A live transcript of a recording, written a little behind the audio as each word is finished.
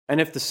And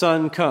if the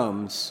Son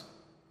comes,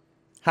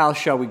 how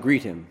shall we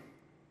greet him?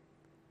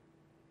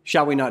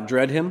 Shall we not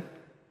dread him?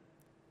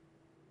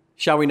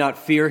 Shall we not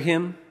fear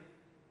him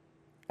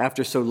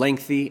after so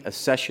lengthy a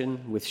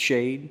session with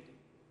shade?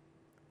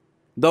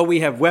 Though we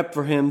have wept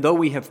for him, though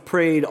we have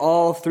prayed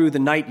all through the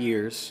night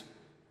years,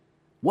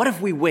 what if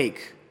we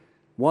wake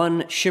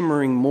one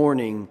shimmering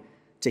morning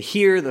to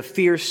hear the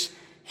fierce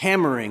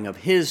hammering of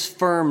his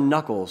firm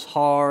knuckles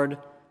hard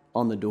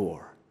on the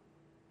door?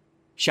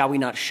 Shall we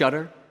not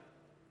shudder?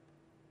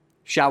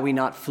 Shall we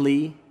not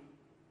flee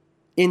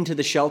into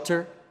the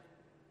shelter,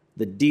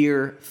 the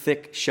dear,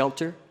 thick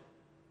shelter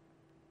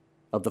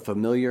of the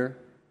familiar,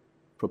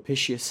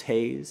 propitious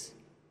haze?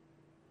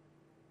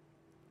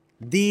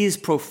 These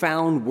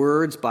profound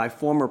words by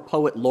former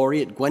poet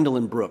laureate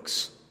Gwendolyn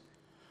Brooks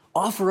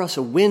offer us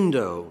a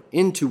window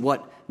into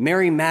what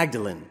Mary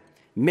Magdalene,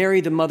 Mary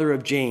the mother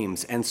of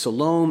James, and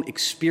Salome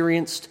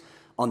experienced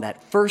on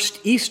that first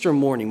Easter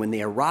morning when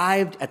they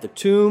arrived at the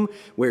tomb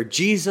where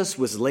Jesus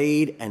was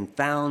laid and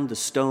found the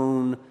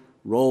stone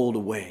rolled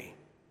away.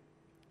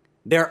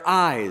 Their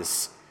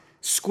eyes,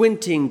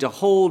 squinting to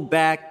hold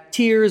back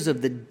tears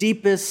of the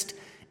deepest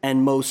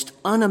and most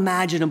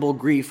unimaginable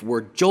grief,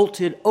 were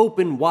jolted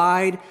open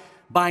wide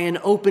by an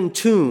open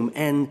tomb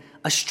and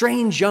a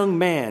strange young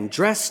man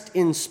dressed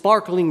in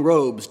sparkling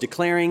robes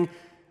declaring,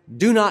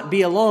 "Do not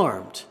be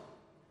alarmed.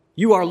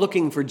 You are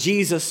looking for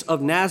Jesus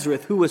of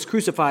Nazareth who was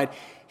crucified.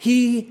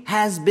 He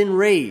has been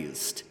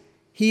raised.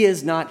 He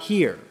is not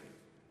here.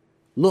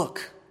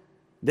 Look,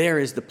 there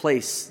is the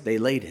place they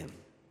laid him."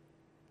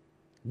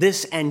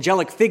 This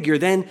angelic figure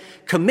then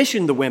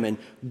commissioned the women,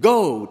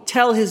 "Go,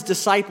 tell his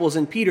disciples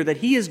and Peter that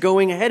he is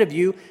going ahead of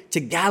you to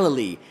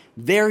Galilee.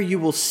 There you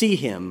will see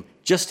him,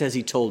 just as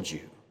he told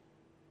you."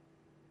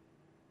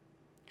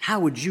 How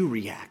would you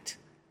react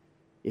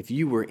if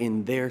you were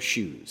in their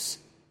shoes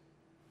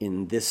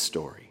in this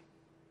story?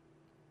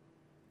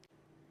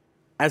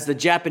 As the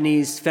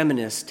Japanese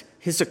feminist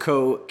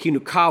Hisako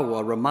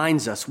Kinukawa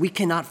reminds us, we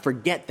cannot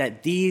forget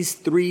that these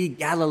three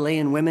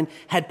Galilean women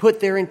had put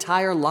their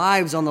entire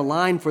lives on the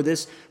line for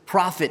this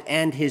prophet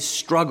and his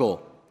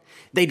struggle.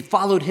 They'd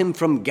followed him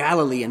from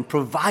Galilee and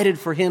provided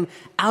for him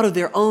out of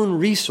their own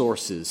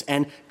resources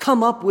and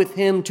come up with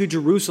him to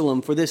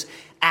Jerusalem for this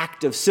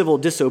act of civil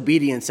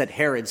disobedience at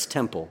Herod's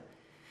temple.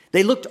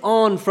 They looked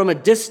on from a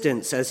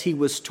distance as he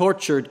was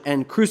tortured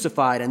and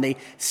crucified, and they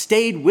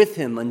stayed with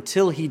him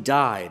until he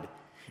died.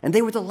 And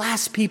they were the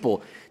last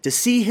people to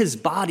see his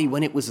body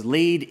when it was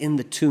laid in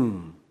the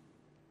tomb.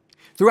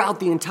 Throughout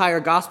the entire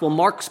gospel,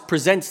 Mark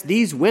presents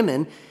these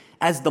women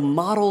as the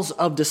models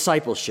of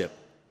discipleship.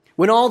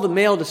 When all the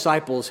male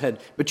disciples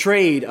had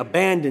betrayed,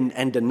 abandoned,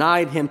 and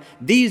denied him,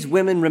 these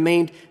women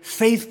remained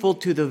faithful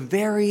to the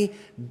very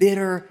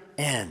bitter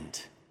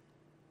end.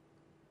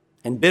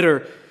 And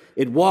bitter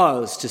it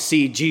was to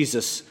see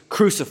Jesus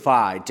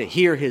crucified, to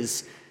hear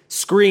his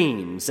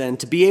screams, and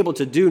to be able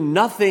to do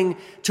nothing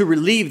to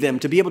relieve them,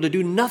 to be able to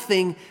do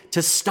nothing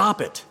to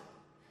stop it.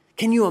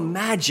 Can you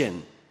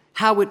imagine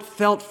how it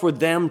felt for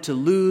them to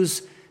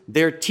lose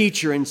their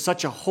teacher in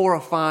such a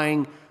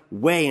horrifying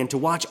way, and to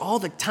watch all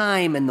the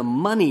time and the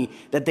money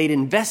that they'd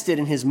invested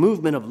in his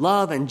movement of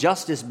love and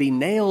justice be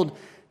nailed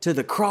to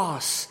the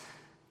cross,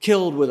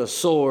 killed with a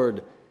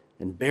sword,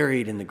 and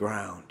buried in the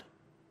ground?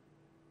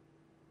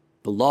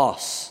 The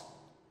loss,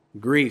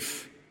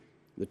 grief,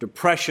 the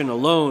depression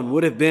alone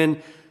would have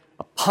been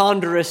a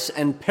ponderous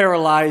and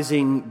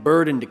paralyzing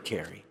burden to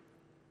carry.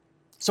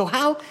 So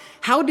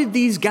how did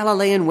these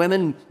Galilean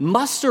women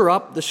muster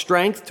up the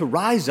strength to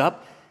rise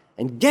up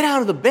and get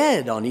out of the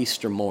bed on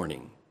Easter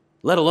morning,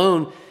 let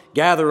alone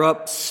gather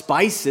up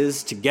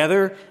spices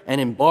together and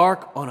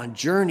embark on a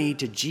journey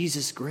to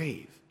Jesus'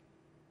 grave?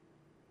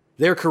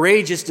 Their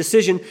courageous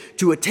decision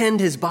to attend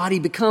his body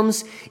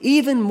becomes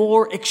even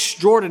more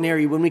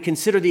extraordinary when we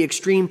consider the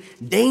extreme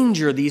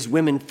danger these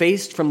women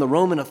faced from the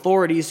Roman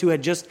authorities who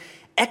had just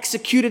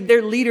executed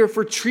their leader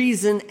for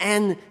treason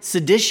and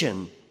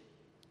sedition.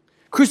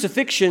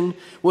 Crucifixion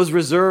was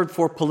reserved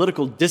for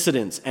political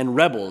dissidents and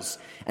rebels,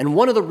 and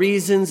one of the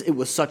reasons it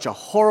was such a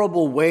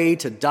horrible way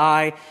to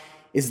die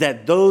is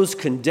that those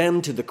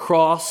condemned to the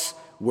cross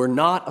were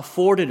not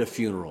afforded a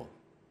funeral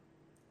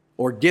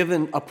or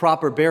given a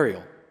proper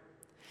burial.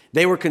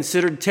 They were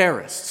considered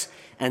terrorists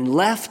and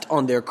left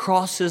on their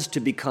crosses to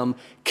become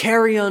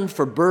carrion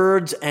for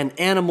birds and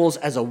animals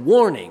as a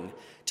warning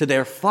to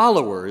their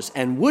followers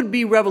and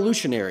would-be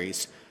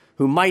revolutionaries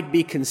who might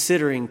be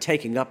considering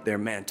taking up their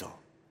mantle.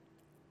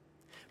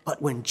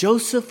 But when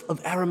Joseph of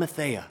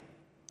Arimathea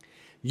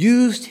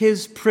used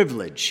his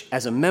privilege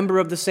as a member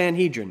of the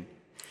Sanhedrin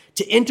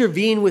to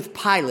intervene with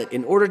Pilate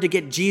in order to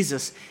get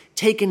Jesus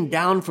taken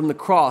down from the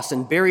cross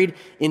and buried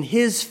in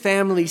his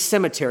family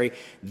cemetery,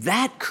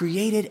 that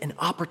created an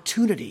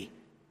opportunity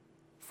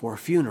for a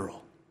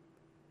funeral,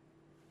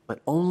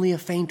 but only a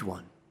faint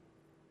one.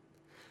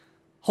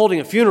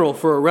 Holding a funeral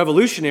for a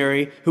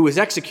revolutionary who was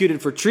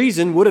executed for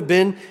treason would have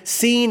been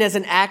seen as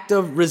an act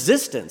of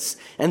resistance,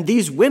 and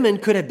these women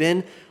could have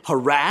been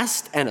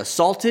harassed and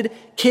assaulted,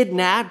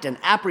 kidnapped and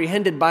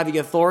apprehended by the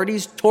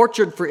authorities,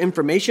 tortured for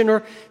information,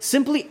 or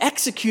simply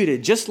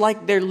executed just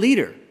like their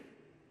leader.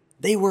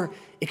 They were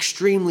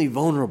extremely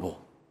vulnerable.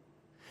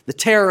 The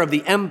terror of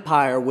the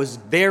empire was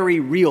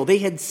very real. They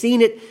had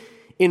seen it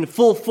in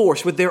full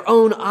force with their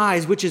own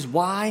eyes, which is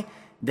why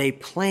they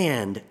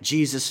planned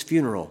Jesus'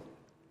 funeral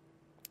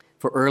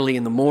for early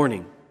in the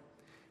morning,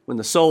 when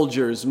the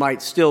soldiers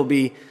might still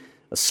be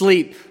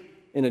asleep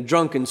in a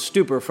drunken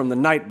stupor from the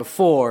night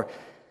before,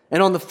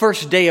 and on the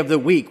first day of the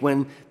week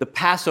when the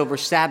Passover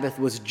Sabbath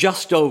was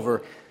just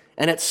over,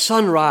 and at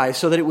sunrise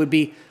so that it would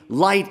be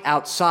light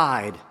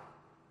outside.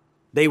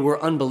 They were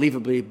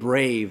unbelievably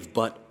brave,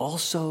 but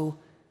also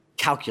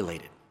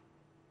calculated.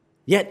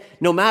 Yet,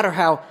 no matter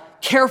how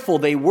careful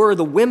they were,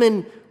 the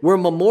women were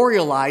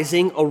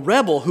memorializing a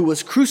rebel who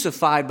was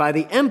crucified by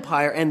the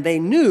empire, and they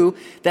knew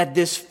that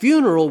this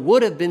funeral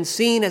would have been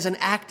seen as an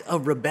act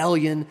of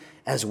rebellion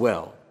as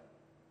well.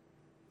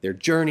 Their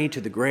journey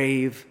to the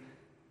grave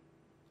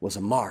was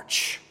a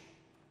march.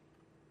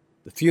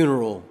 The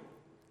funeral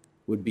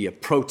would be a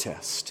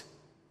protest.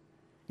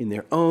 In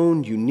their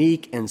own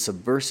unique and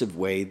subversive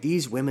way,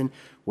 these women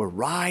were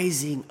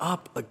rising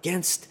up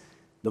against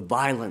the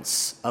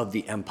violence of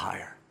the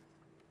empire.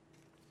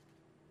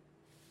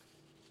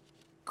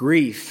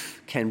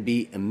 Grief can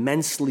be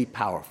immensely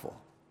powerful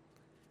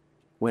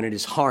when it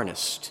is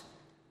harnessed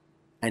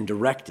and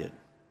directed.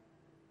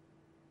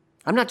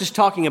 I'm not just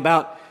talking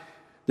about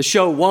the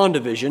show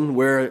WandaVision,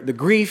 where the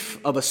grief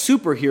of a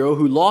superhero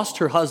who lost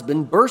her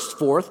husband burst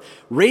forth,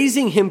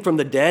 raising him from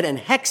the dead and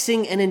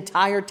hexing an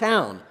entire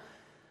town.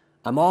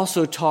 I'm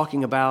also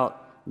talking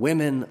about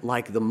women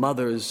like the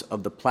mothers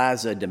of the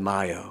Plaza de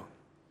Mayo.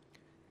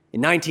 In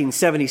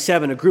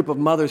 1977, a group of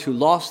mothers who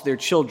lost their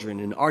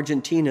children in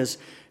Argentina's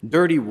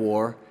dirty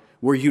war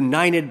were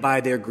united by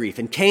their grief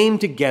and came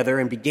together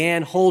and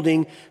began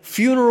holding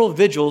funeral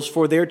vigils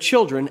for their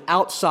children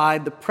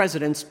outside the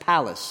president's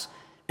palace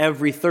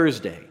every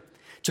Thursday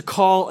to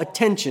call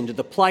attention to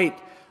the plight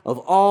of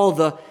all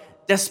the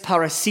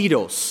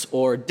desaparecidos,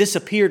 or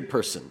disappeared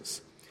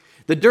persons.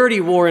 The dirty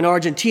war in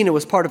Argentina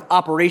was part of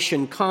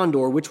Operation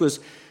Condor, which was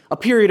a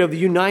period of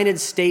United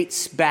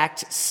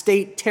States-backed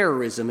state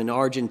terrorism in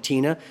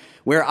Argentina,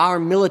 where our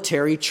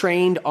military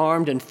trained,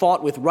 armed, and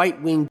fought with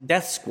right-wing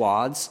death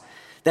squads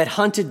that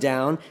hunted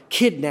down,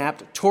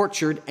 kidnapped,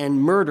 tortured,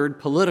 and murdered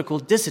political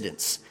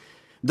dissidents.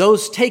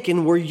 Those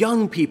taken were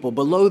young people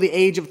below the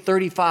age of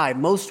 35.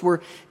 Most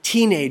were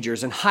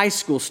teenagers and high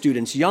school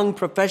students, young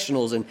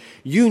professionals, and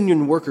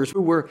union workers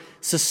who were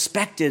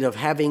suspected of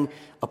having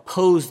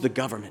opposed the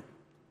government.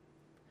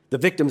 The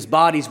victims'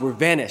 bodies were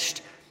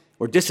vanished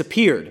or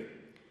disappeared,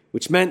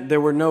 which meant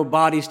there were no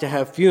bodies to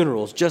have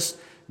funerals, just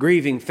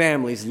grieving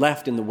families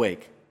left in the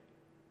wake.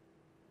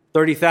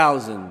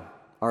 30,000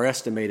 are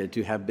estimated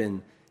to have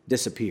been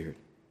disappeared.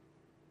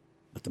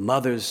 But the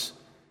mothers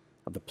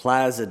of the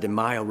Plaza de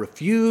Mayo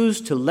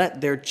refused to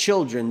let their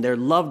children, their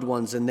loved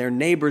ones, and their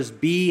neighbors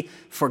be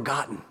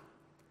forgotten.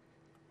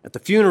 At the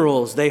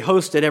funerals they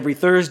hosted every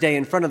Thursday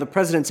in front of the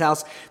president's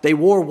house, they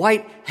wore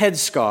white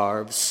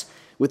headscarves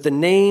with the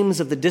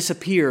names of the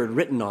disappeared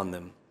written on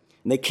them.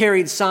 And they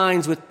carried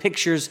signs with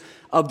pictures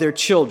of their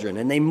children,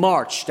 and they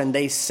marched and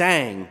they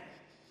sang.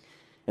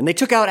 And they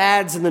took out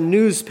ads in the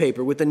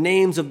newspaper with the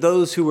names of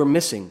those who were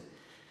missing.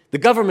 The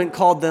government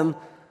called them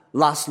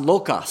Las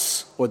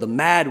Locas, or the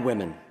Mad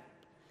Women.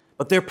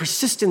 But their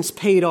persistence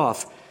paid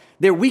off.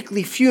 Their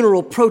weekly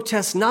funeral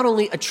protests not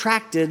only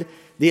attracted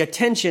the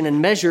attention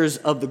and measures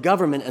of the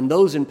government and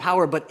those in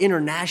power, but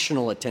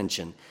international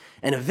attention.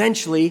 And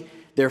eventually,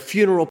 their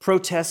funeral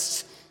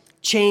protests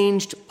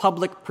changed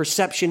public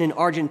perception in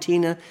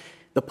Argentina.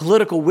 The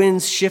political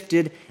winds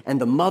shifted, and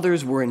the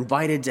mothers were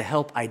invited to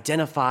help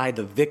identify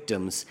the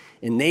victims,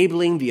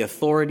 enabling the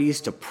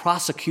authorities to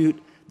prosecute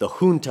the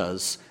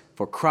juntas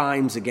for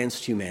crimes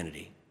against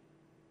humanity.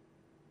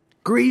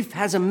 Grief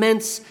has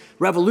immense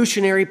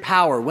revolutionary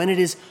power when it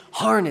is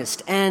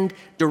harnessed and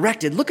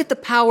directed. Look at the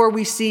power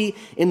we see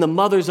in the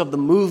mothers of the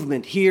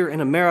movement here in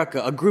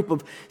America, a group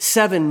of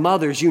 7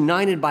 mothers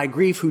united by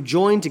grief who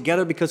joined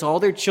together because all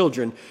their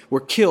children were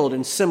killed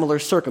in similar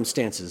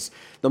circumstances.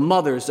 The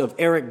mothers of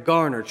Eric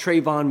Garner,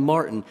 Trayvon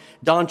Martin,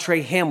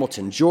 Dontre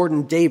Hamilton,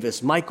 Jordan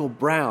Davis, Michael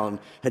Brown,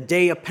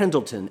 Hidea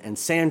Pendleton, and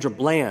Sandra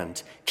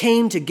Bland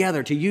came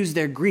together to use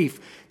their grief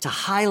to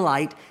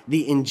highlight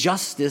the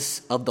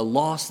injustice of the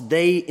loss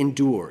they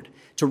endured,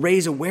 to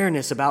raise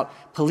awareness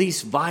about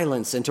police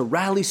violence, and to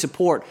rally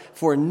support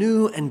for a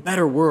new and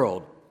better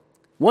world.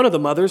 One of the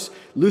mothers,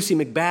 Lucy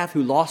McBath,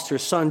 who lost her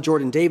son,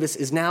 Jordan Davis,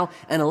 is now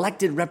an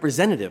elected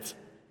representative.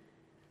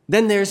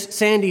 Then there's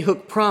Sandy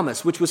Hook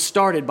Promise, which was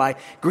started by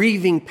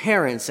grieving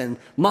parents and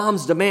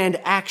Moms Demand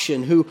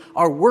Action, who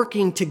are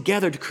working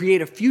together to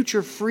create a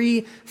future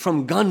free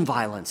from gun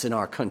violence in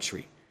our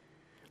country.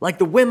 Like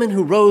the women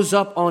who rose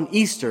up on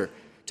Easter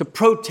to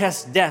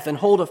protest death and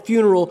hold a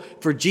funeral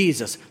for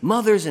Jesus.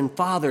 Mothers and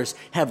fathers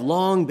have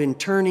long been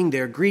turning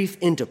their grief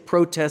into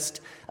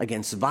protest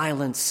against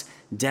violence,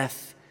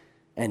 death,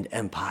 and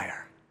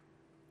empire.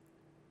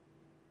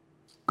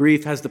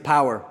 Grief has the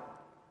power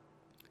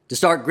to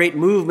start great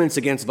movements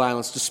against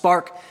violence, to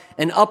spark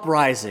an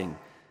uprising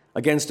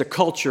against a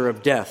culture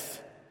of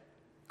death.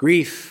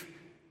 Grief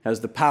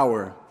has the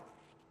power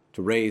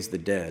to raise the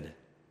dead.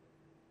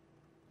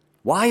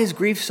 Why is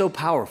grief so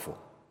powerful?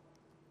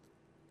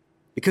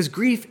 Because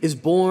grief is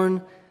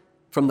born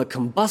from the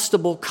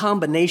combustible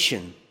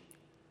combination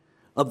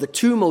of the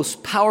two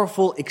most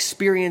powerful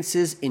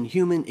experiences in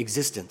human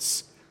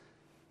existence: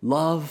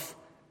 love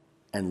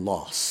and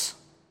loss.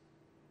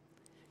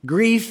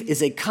 Grief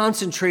is a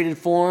concentrated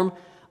form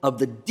of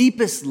the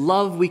deepest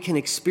love we can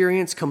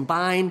experience,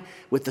 combined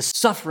with the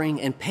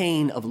suffering and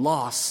pain of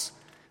loss,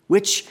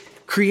 which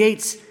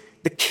creates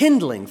the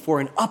kindling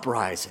for an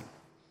uprising.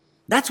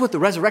 That's what the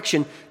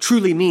resurrection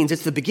truly means.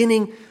 It's the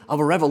beginning of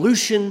a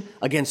revolution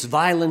against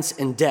violence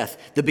and death,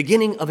 the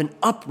beginning of an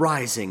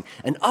uprising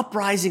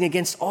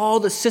against all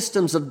the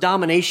systems of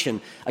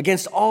domination,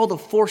 against all the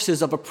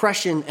forces of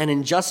oppression and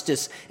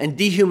injustice and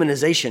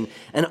dehumanization,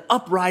 an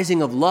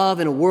uprising of love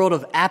in a world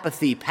of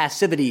apathy,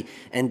 passivity,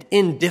 and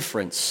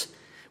indifference.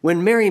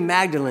 When Mary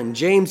Magdalene,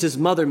 James's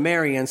mother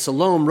Mary, and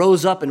Salome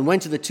rose up and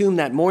went to the tomb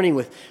that morning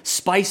with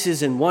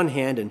spices in one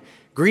hand and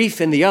grief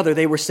in the other,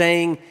 they were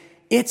saying,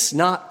 "It's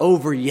not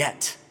over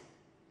yet.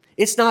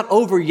 It's not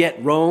over yet,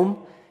 Rome.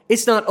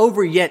 It's not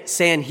over yet,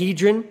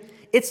 Sanhedrin.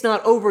 It's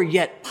not over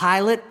yet,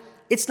 Pilate.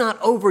 It's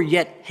not over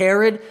yet,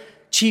 Herod,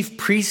 chief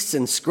priests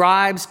and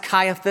scribes,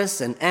 Caiaphas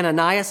and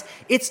Ananias.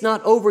 It's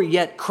not over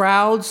yet,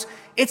 crowds.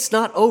 It's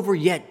not over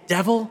yet,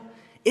 devil.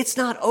 It's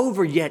not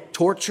over yet,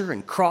 torture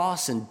and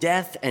cross and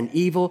death and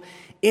evil.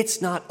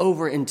 It's not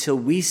over until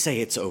we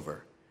say it's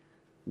over.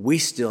 We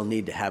still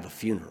need to have a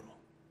funeral."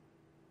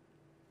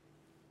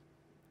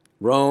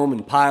 Rome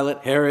and Pilate,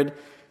 Herod,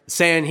 the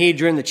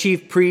Sanhedrin, the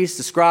chief priests,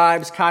 the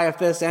scribes,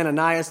 Caiaphas,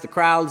 Ananias, the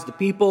crowds, the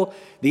people,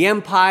 the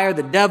empire,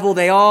 the devil,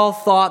 they all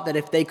thought that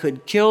if they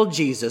could kill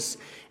Jesus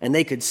and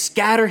they could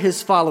scatter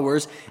his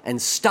followers and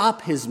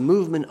stop his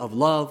movement of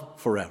love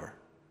forever.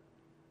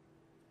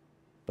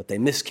 But they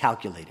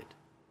miscalculated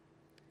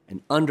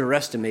and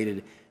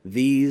underestimated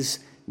these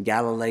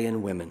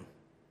Galilean women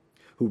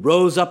who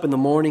rose up in the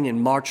morning and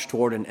marched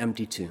toward an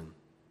empty tomb.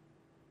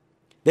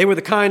 They were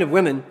the kind of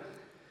women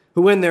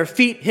who, when their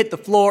feet hit the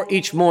floor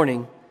each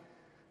morning,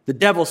 the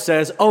devil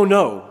says, "Oh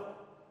no,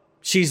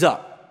 she's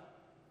up.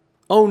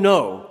 Oh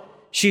no,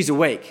 she's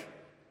awake."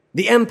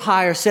 The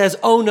empire says,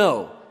 "Oh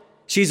no,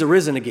 she's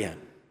arisen again."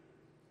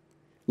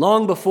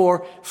 Long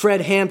before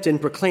Fred Hampton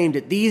proclaimed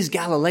it, these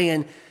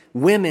Galilean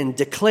women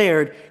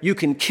declared, "You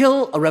can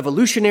kill a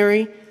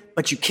revolutionary,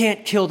 but you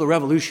can't kill the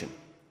revolution.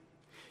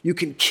 You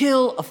can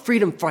kill a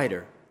freedom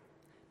fighter,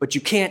 but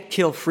you can't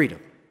kill freedom.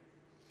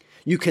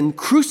 You can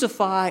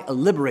crucify a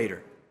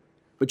liberator,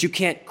 but you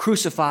can't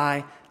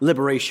crucify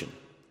liberation.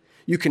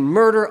 You can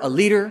murder a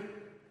leader,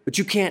 but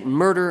you can't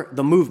murder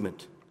the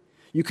movement.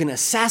 You can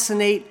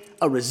assassinate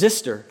a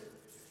resistor,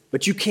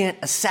 but you can't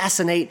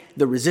assassinate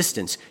the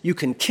resistance. You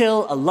can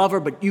kill a lover,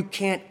 but you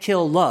can't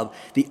kill love."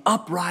 The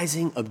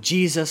uprising of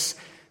Jesus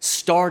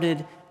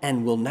started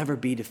and will never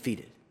be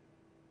defeated.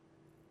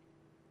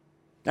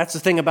 That's the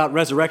thing about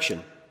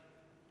resurrection.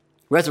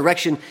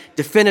 Resurrection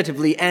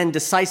definitively and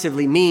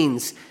decisively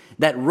means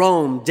that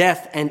Rome,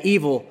 death, and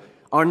evil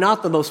are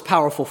not the most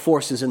powerful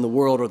forces in the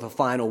world or the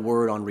final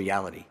word on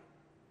reality.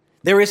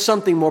 There is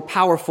something more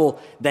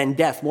powerful than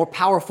death, more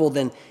powerful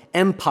than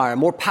empire,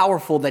 more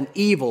powerful than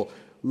evil: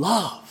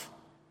 love.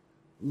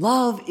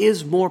 Love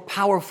is more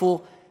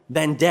powerful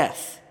than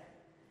death.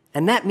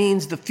 And that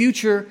means the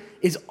future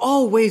is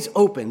always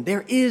open.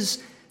 There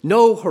is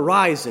no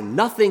horizon.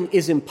 Nothing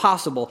is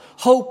impossible.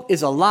 Hope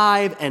is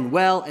alive and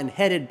well and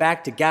headed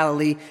back to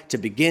Galilee to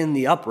begin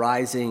the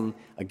uprising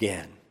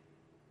again.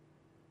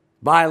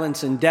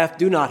 Violence and death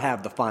do not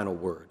have the final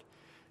word.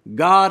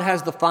 God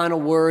has the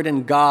final word,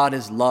 and God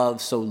is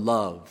love, so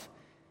love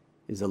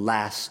is the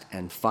last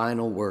and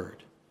final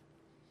word.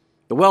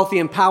 The wealthy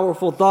and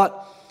powerful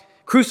thought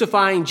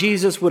crucifying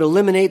Jesus would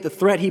eliminate the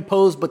threat he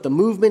posed, but the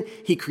movement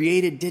he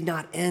created did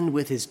not end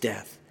with his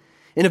death.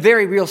 In a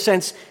very real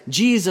sense,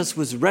 Jesus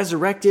was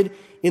resurrected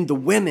in the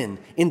women,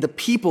 in the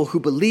people who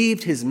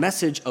believed his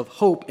message of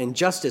hope and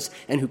justice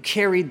and who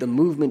carried the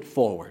movement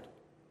forward.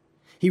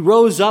 He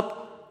rose up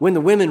when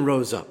the women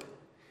rose up.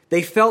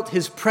 They felt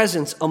his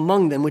presence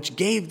among them, which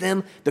gave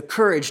them the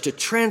courage to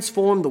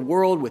transform the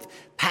world with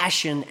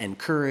passion and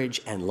courage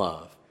and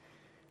love.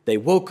 They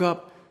woke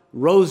up,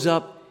 rose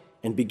up,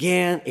 and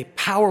began a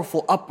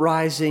powerful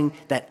uprising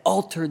that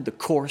altered the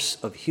course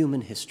of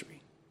human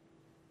history.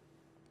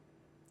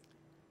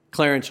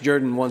 Clarence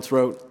Jordan once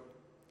wrote,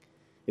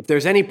 "If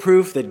there's any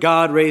proof that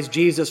God raised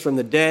Jesus from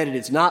the dead, it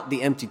is not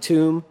the empty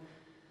tomb,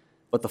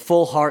 but the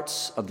full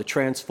hearts of the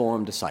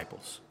transformed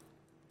disciples.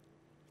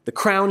 The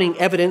crowning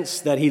evidence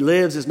that he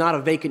lives is not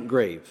a vacant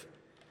grave,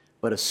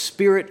 but a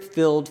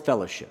spirit-filled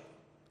fellowship,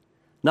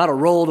 not a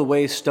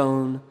rolled-away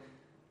stone,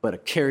 but a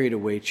carried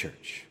away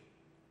church.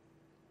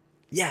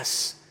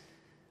 Yes,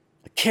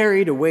 a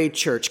carried away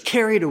church,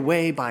 carried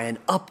away by an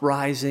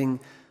uprising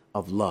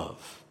of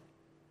love.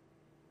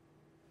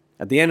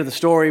 At the end of the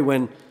story,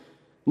 when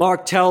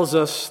Mark tells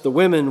us the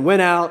women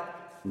went out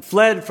and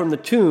fled from the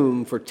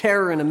tomb, for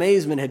terror and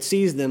amazement had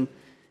seized them,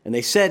 and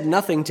they said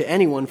nothing to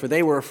anyone, for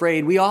they were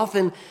afraid, we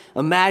often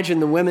imagine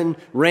the women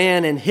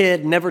ran and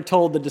hid, never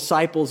told the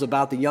disciples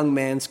about the young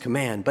man's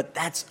command. But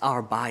that's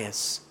our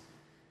bias.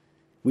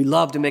 We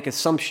love to make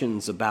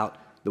assumptions about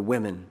the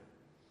women.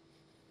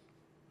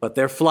 But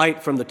their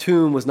flight from the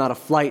tomb was not a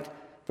flight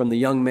from the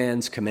young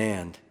man's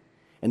command.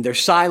 And their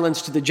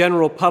silence to the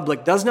general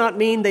public does not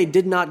mean they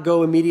did not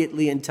go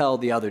immediately and tell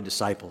the other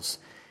disciples.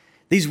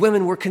 These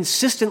women were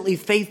consistently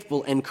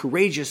faithful and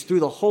courageous through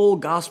the whole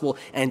gospel,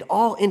 and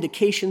all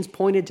indications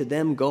pointed to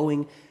them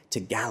going to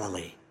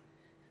Galilee,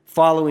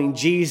 following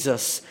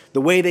Jesus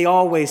the way they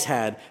always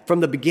had, from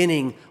the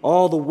beginning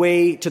all the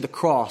way to the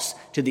cross,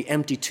 to the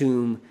empty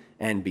tomb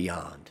and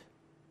beyond.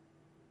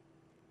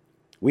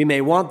 We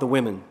may want the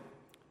women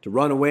to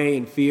run away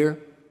in fear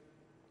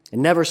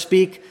and never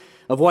speak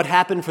of what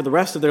happened for the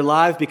rest of their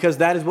lives, because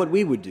that is what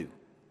we would do.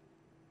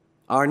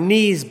 Our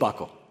knees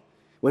buckle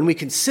when we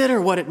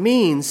consider what it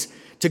means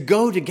to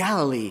go to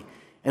Galilee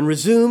and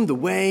resume the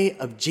way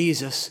of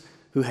Jesus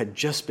who had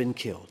just been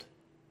killed.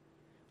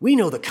 We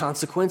know the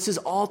consequences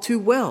all too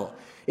well.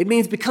 It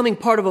means becoming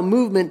part of a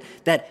movement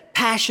that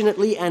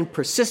passionately and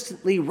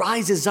persistently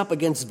rises up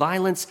against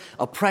violence,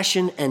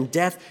 oppression, and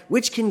death,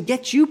 which can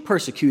get you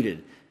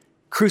persecuted,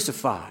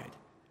 crucified,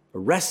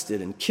 arrested,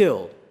 and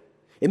killed.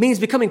 It means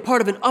becoming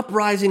part of an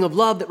uprising of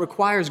love that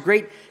requires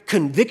great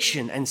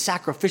conviction and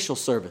sacrificial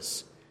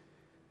service.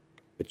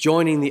 But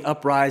joining the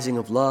uprising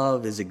of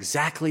love is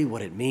exactly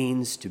what it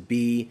means to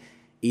be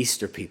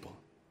Easter people.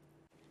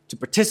 To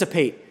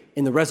participate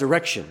in the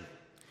resurrection,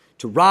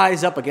 to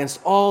rise up against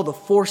all the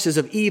forces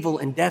of evil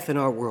and death in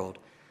our world.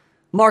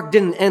 Mark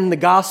didn't end the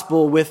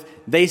gospel with,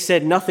 they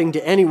said nothing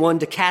to anyone,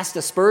 to cast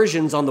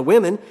aspersions on the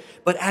women,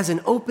 but as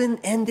an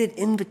open-ended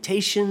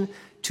invitation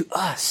to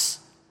us.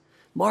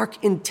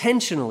 Mark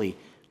intentionally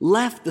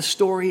left the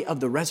story of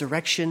the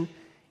resurrection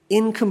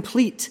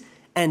incomplete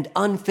and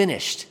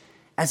unfinished,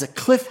 as a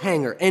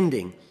cliffhanger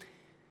ending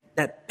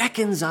that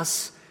beckons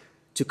us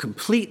to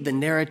complete the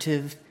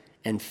narrative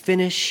and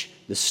finish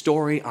the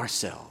story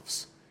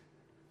ourselves.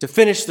 To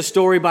finish the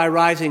story by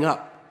rising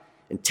up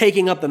and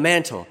taking up the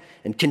mantle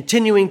and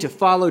continuing to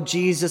follow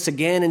Jesus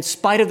again in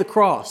spite of the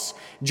cross,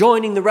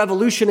 joining the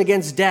revolution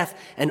against death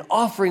and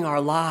offering our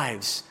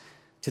lives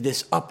to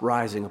this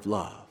uprising of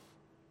love.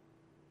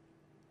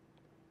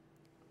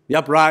 The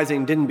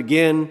uprising didn't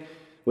begin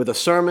with a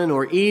sermon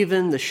or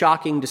even the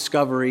shocking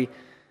discovery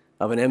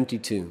of an empty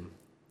tomb.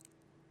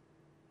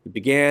 It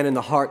began in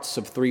the hearts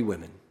of 3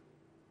 women.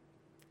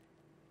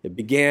 It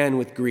began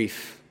with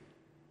grief.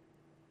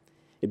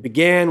 It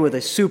began with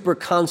a super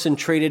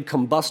concentrated,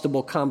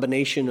 combustible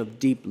combination of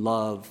deep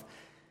love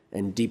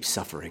and deep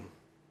suffering.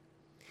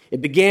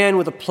 It began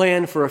with a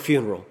plan for a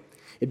funeral.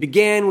 It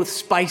began with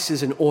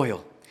spices and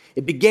oil.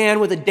 It began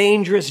with a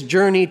dangerous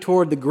journey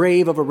toward the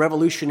grave of a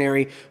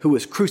revolutionary who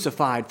was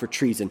crucified for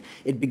treason.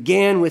 It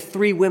began with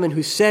 3 women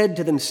who said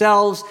to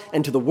themselves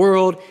and to the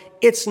world,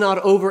 it's not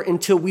over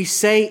until we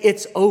say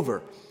it's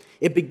over.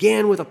 It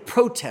began with a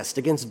protest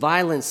against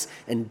violence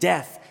and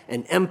death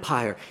and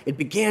empire. It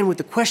began with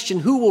the question,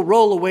 who will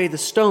roll away the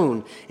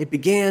stone? It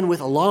began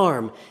with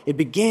alarm. It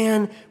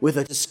began with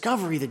a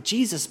discovery that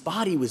Jesus'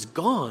 body was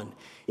gone.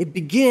 It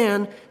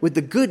began with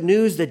the good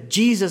news that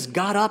Jesus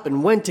got up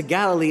and went to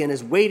Galilee and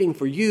is waiting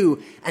for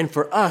you and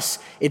for us.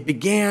 It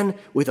began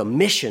with a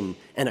mission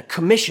and a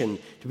commission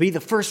to be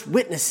the first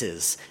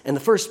witnesses and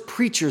the first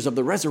preachers of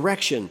the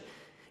resurrection.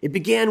 It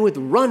began with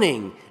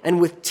running and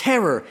with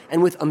terror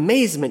and with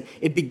amazement.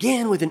 It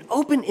began with an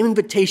open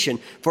invitation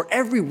for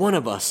every one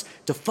of us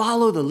to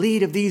follow the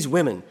lead of these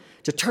women,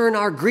 to turn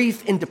our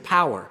grief into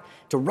power,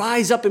 to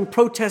rise up in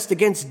protest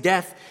against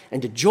death,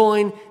 and to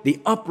join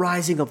the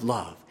uprising of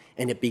love.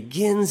 And it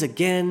begins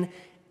again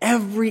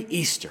every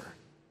Easter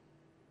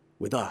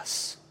with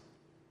us.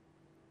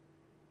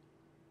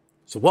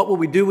 So what will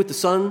we do with the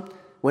Son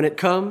when it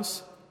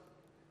comes?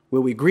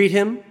 Will we greet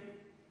him?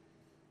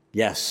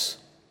 Yes.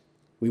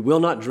 We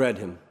will not dread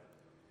him.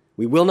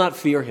 We will not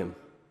fear him,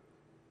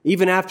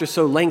 even after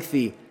so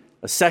lengthy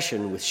a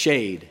session with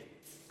shade.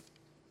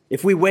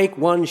 If we wake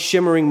one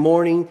shimmering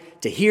morning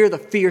to hear the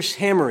fierce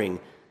hammering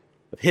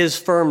of his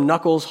firm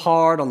knuckles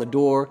hard on the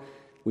door,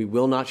 we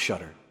will not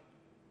shudder.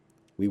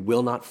 We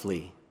will not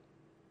flee.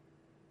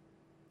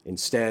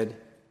 Instead,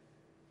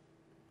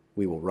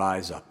 we will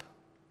rise up.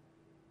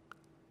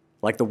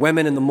 Like the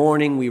women in the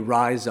morning, we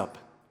rise up.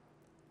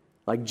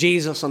 Like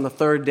Jesus on the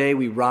 3rd day,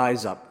 we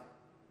rise up.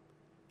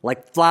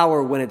 Like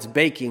flour when it's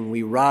baking,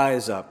 we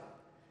rise up.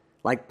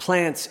 Like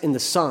plants in the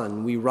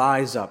sun, we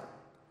rise up.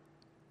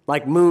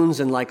 Like moons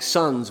and like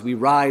suns, we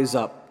rise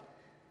up.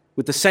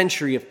 With the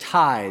century of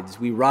tides,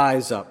 we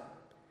rise up.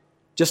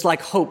 Just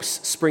like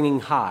hopes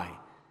springing high,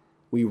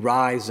 we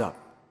rise up.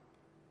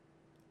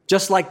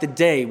 Just like the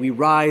day, we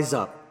rise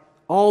up.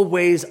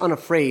 Always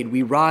unafraid,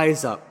 we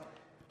rise up.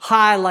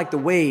 High like the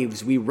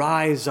waves, we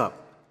rise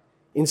up.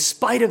 In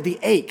spite of the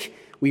ache,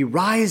 we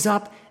rise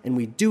up and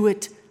we do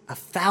it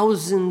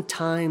 1,000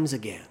 times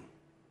again.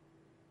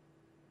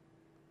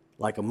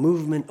 Like a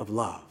movement of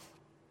love,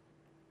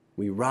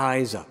 we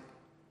rise up.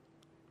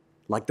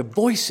 Like the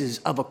voices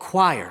of a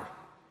choir,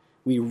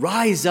 we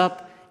rise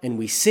up and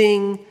we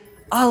sing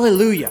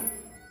Alleluia,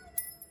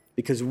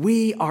 because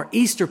we are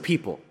Easter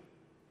people,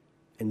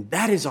 and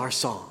that is our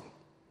song.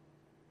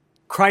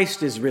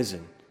 Christ is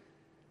risen.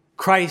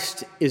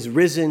 Christ is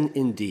risen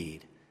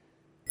indeed.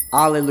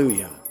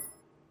 Alleluia.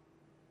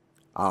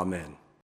 Amen.